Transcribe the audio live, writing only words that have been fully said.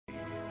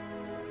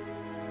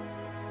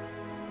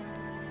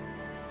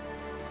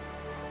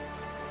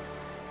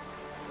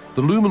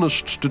The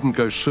Luminists didn't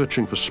go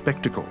searching for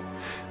spectacle.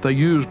 They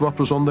used what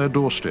was on their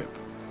doorstep.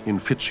 In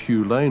Fitz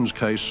Hugh Lane's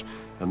case,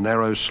 a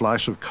narrow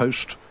slice of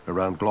coast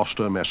around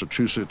Gloucester,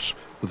 Massachusetts,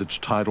 with its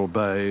tidal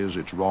bays,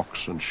 its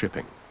rocks and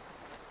shipping.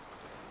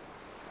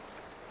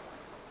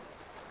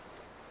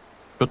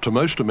 But to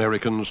most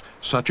Americans,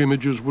 such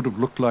images would have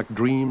looked like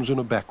dreams in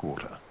a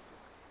backwater.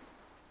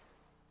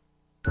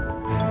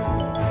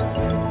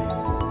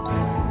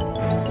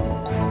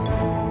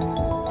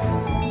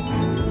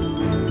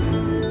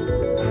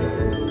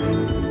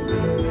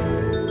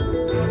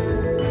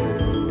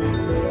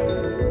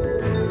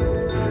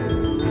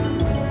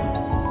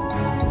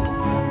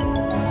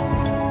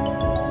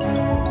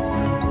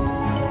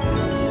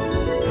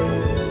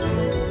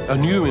 A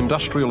new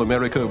industrial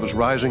America was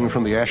rising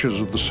from the ashes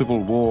of the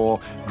Civil War,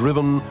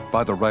 driven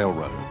by the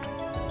railroad.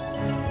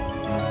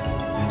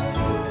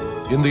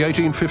 In the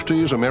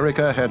 1850s,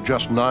 America had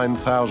just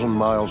 9,000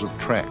 miles of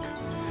track.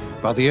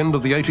 By the end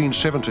of the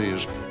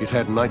 1870s, it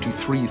had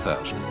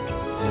 93,000.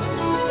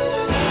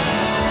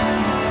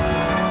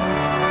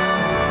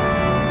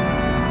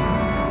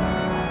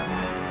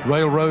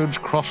 Railroads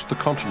crossed the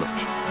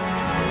continent.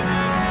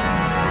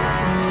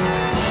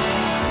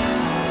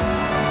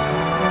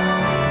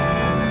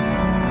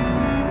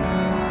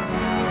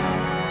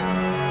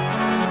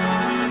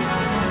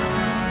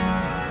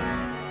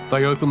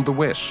 They opened the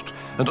West,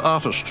 and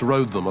artists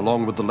rode them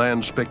along with the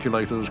land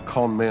speculators,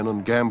 con men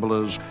and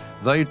gamblers.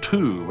 They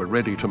too were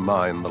ready to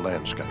mine the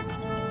landscape.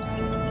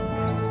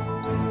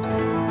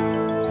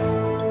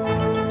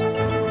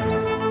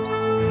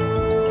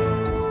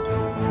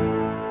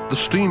 The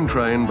steam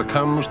train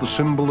becomes the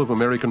symbol of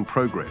American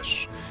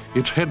progress.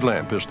 Its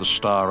headlamp is the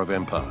star of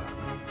empire.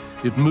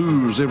 It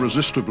moves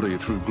irresistibly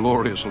through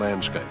glorious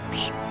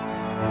landscapes.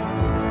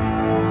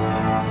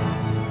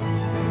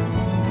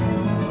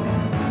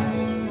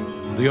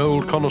 The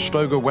old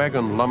Conestoga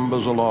wagon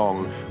lumbers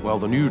along while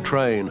the new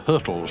train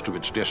hurtles to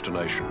its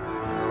destination.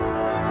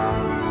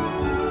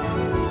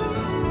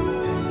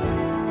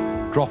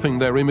 Dropping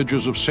their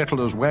images of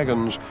settlers'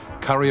 wagons,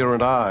 Currier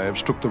and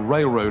Ives took the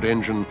railroad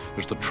engine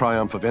as the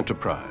triumph of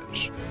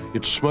enterprise.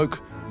 Its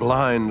smoke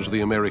blinds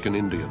the American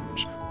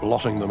Indians,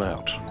 blotting them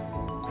out.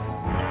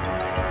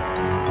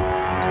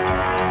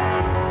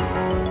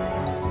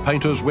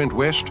 Painters went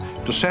west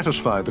to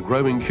satisfy the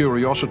growing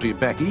curiosity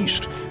back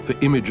east for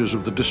images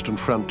of the distant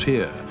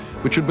frontier,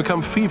 which had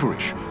become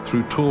feverish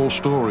through tall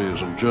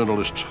stories and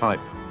journalists' hype.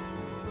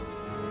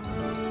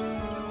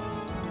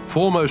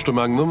 Foremost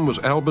among them was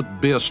Albert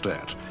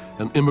Bierstadt,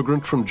 an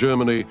immigrant from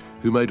Germany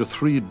who made a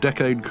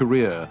 3-decade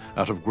career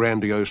out of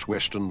grandiose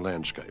Western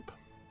landscape.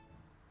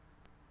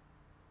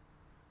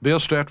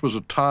 Bierstadt was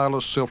a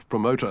tireless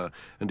self-promoter,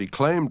 and he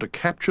claimed to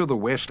capture the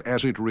West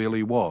as it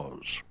really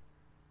was.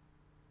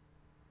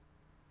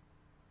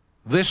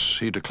 This,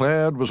 he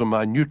declared, was a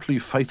minutely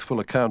faithful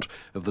account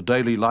of the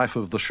daily life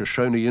of the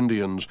Shoshone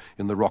Indians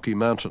in the Rocky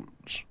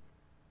Mountains.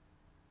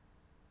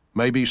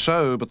 Maybe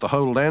so, but the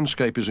whole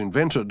landscape is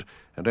invented,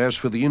 and as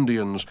for the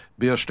Indians,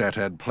 Bierstadt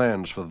had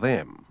plans for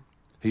them.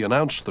 He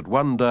announced that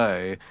one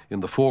day, in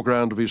the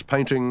foreground of his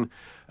painting,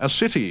 a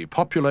city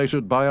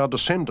populated by our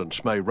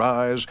descendants may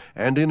rise,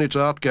 and in its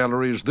art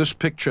galleries this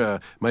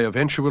picture may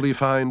eventually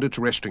find its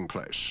resting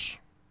place.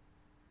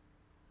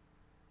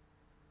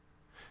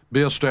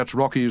 Bierstadt's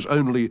Rockies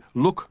only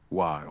look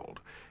wild.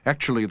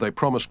 Actually, they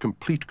promise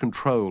complete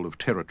control of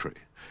territory.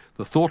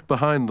 The thought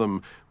behind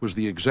them was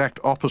the exact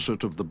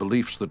opposite of the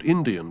beliefs that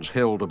Indians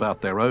held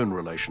about their own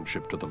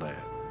relationship to the land.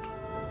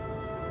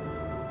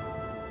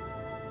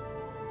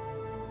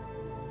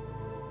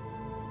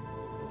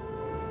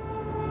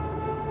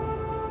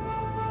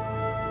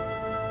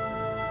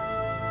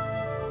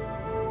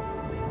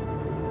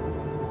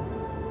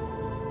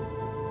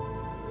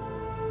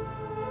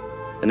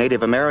 The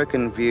Native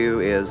American view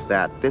is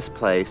that this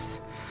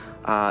place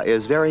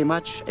is very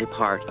much a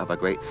part of a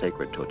great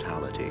sacred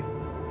totality.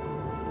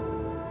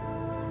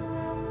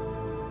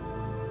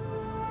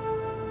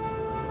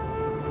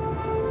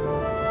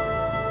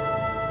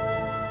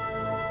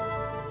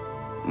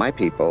 My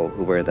people,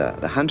 who were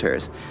the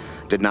hunters,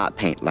 did not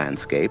paint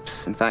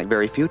landscapes. In fact,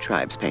 very few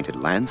tribes painted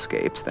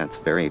landscapes. That's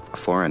a very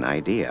foreign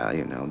idea,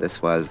 you know.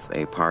 This was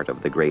a part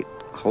of the great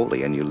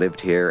holy, and you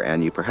lived here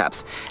and you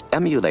perhaps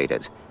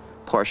emulated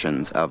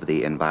portions of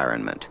the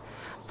environment.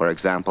 For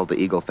example, the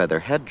eagle feather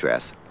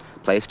headdress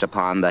placed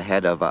upon the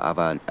head of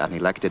an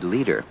elected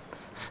leader.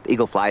 The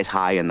eagle flies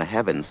high in the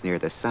heavens near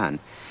the sun.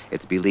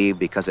 It's believed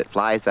because it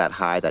flies that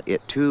high that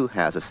it too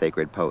has a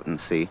sacred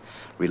potency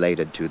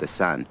related to the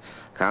sun.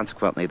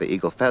 Consequently, the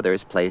eagle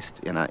feathers placed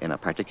in a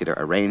particular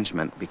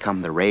arrangement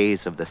become the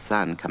rays of the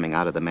sun coming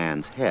out of the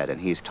man's head,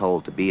 and he's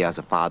told to be as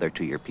a father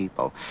to your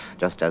people,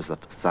 just as the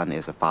sun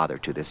is a father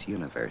to this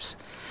universe.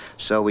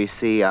 So we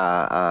see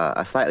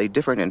a slightly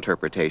different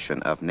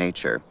interpretation of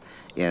nature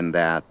in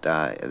that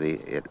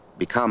it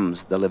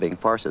becomes the living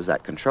forces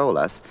that control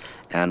us,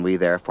 and we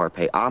therefore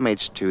pay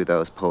homage to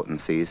those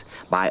potencies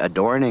by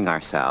adorning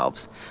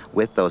ourselves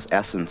with those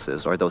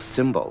essences or those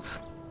symbols.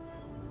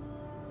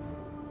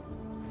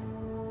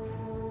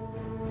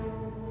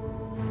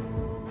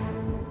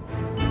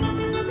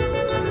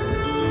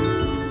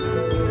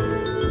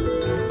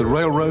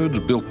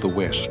 railroads built the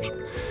West.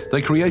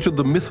 They created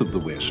the myth of the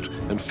West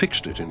and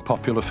fixed it in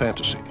popular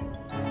fantasy.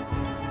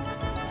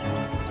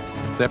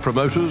 Their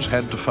promoters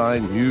had to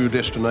find new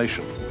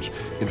destinations.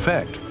 In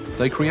fact,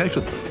 they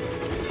created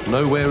them.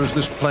 Nowhere is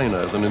this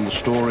plainer than in the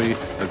story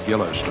of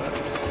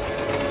Yellowstone.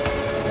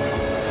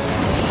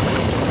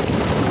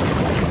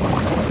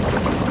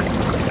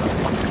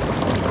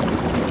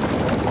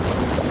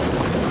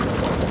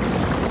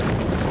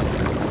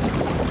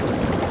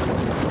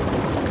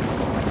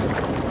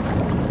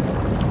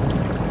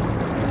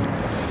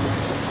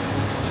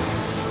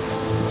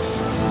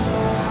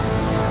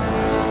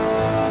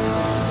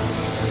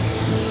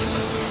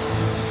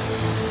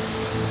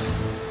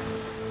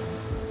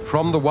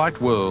 From the white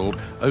world,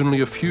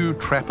 only a few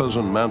trappers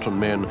and mountain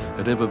men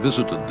had ever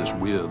visited this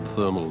weird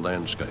thermal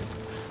landscape.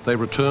 They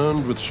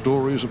returned with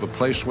stories of a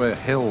place where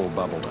hell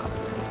bubbled up,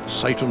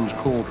 Satan's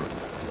cauldron.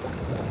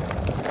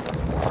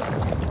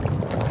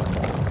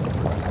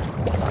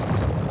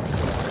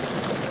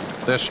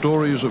 Their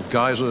stories of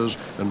geysers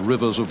and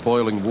rivers of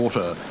boiling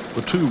water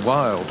were too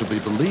wild to be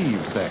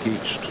believed back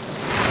east.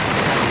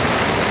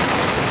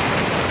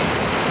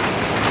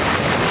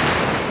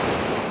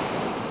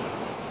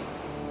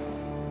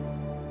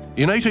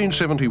 In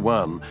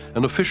 1871,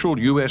 an official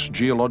US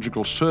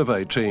Geological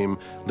Survey team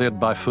led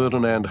by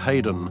Ferdinand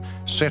Hayden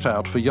set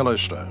out for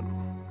Yellowstone.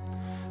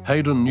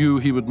 Hayden knew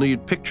he would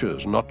need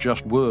pictures, not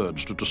just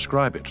words, to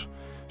describe it,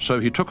 so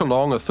he took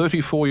along a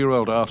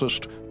 34-year-old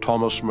artist,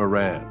 Thomas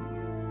Moran.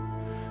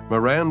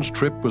 Moran's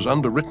trip was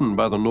underwritten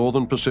by the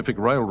Northern Pacific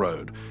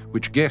Railroad,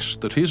 which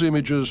guessed that his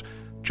images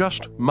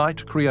just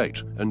might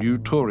create a new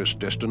tourist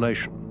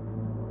destination.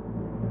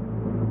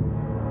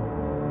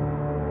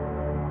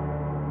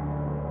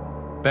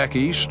 Back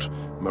east,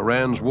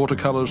 Moran's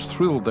watercolours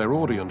thrilled their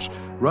audience,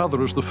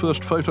 rather as the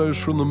first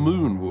photos from the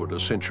moon would a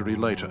century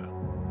later.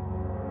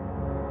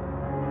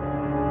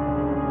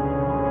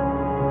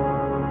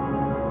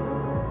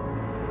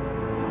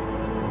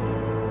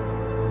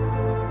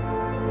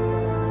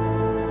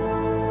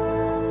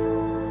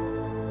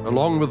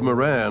 Along with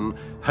Moran,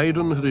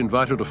 Hayden had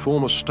invited a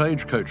former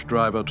stagecoach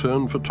driver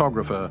turned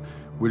photographer,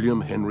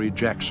 William Henry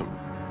Jackson.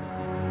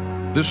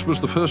 This was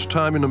the first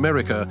time in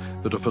America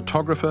that a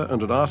photographer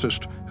and an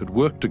artist had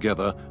worked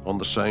together on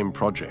the same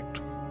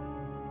project.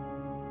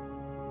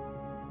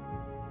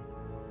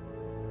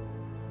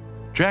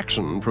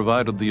 Jackson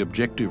provided the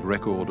objective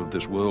record of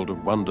this world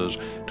of wonders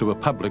to a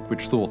public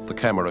which thought the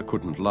camera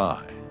couldn't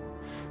lie.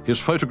 His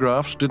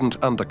photographs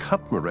didn't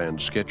undercut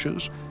Moran's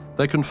sketches,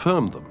 they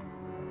confirmed them.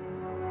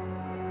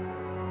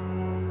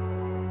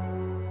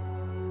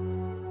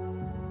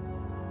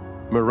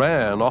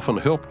 Moran often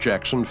helped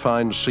Jackson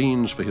find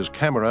scenes for his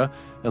camera,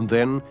 and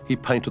then he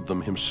painted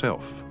them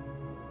himself.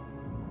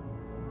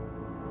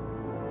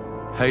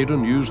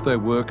 Hayden used their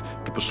work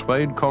to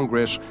persuade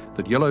Congress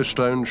that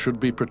Yellowstone should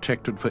be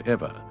protected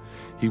forever.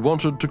 He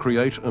wanted to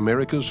create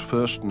America's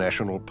first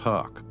national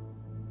park.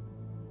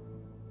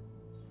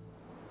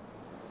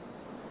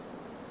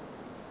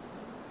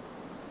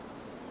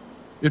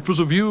 It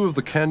was a view of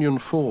the Canyon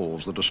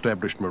Falls that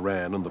established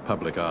Moran in the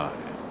public eye.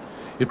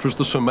 It was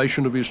the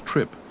summation of his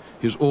trip,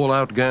 his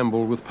all-out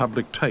gamble with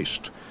public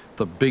taste,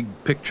 the big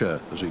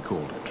picture, as he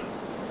called it.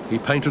 He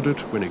painted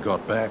it when he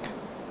got back,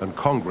 and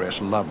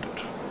Congress loved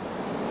it.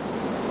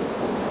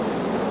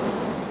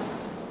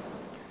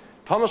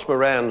 Thomas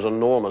Moran's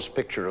enormous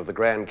picture of the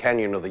Grand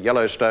Canyon of the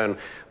Yellowstone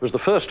was the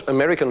first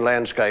American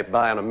landscape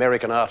by an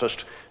American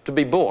artist to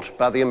be bought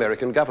by the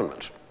American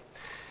government.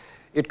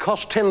 It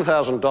cost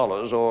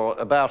 $10,000, or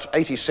about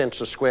 80 cents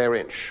a square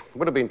inch. It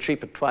would have been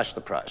cheap at twice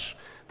the price.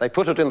 They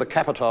put it in the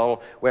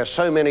Capitol, where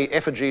so many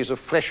effigies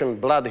of flesh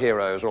and blood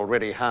heroes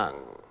already hung.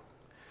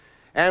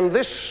 And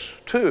this,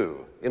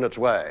 too, in its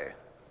way,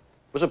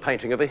 was a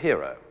painting of a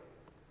hero.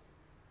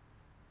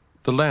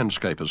 The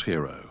landscaper's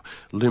hero,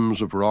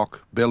 limbs of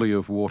rock, belly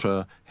of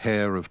water,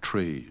 hair of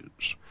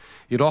trees.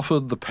 It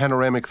offered the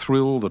panoramic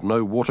thrill that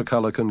no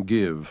watercolour can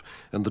give,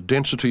 and the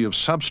density of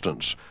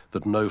substance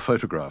that no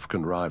photograph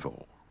can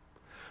rival.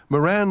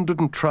 Moran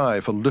didn't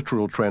try for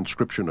literal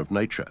transcription of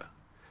nature.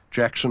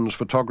 Jackson's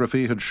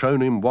photography had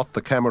shown him what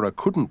the camera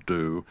couldn't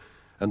do,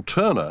 and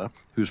Turner,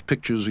 whose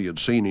pictures he had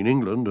seen in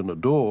England and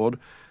adored,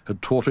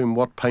 had taught him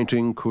what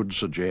painting could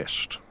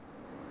suggest.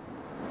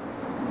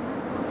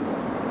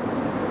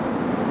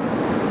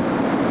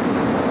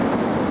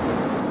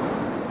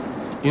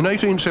 In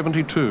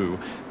 1872,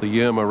 the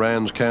year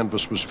Moran's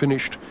canvas was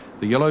finished,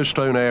 the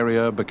Yellowstone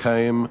area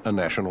became a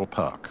national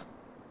park.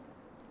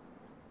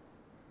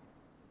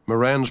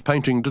 Moran's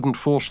painting didn't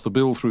force the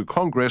bill through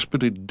Congress,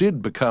 but it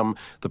did become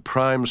the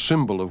prime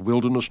symbol of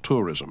wilderness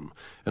tourism,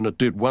 and it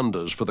did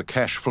wonders for the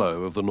cash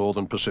flow of the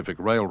Northern Pacific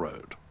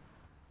Railroad.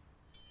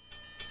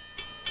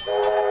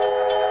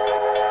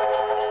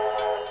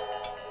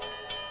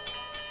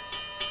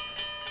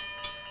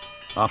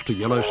 After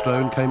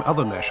Yellowstone came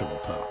other national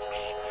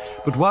parks.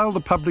 But while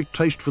the public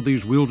taste for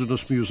these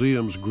wilderness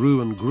museums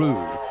grew and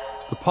grew,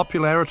 the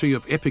popularity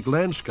of epic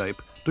landscape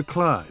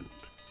declined.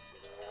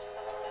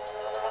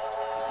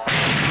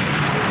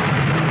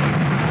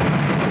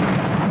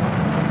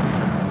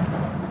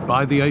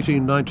 By the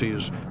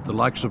 1890s, the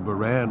likes of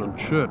Moran and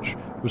Church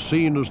were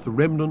seen as the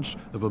remnants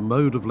of a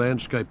mode of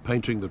landscape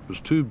painting that was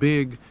too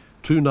big,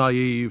 too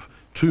naive,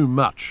 too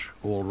much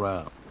all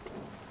round.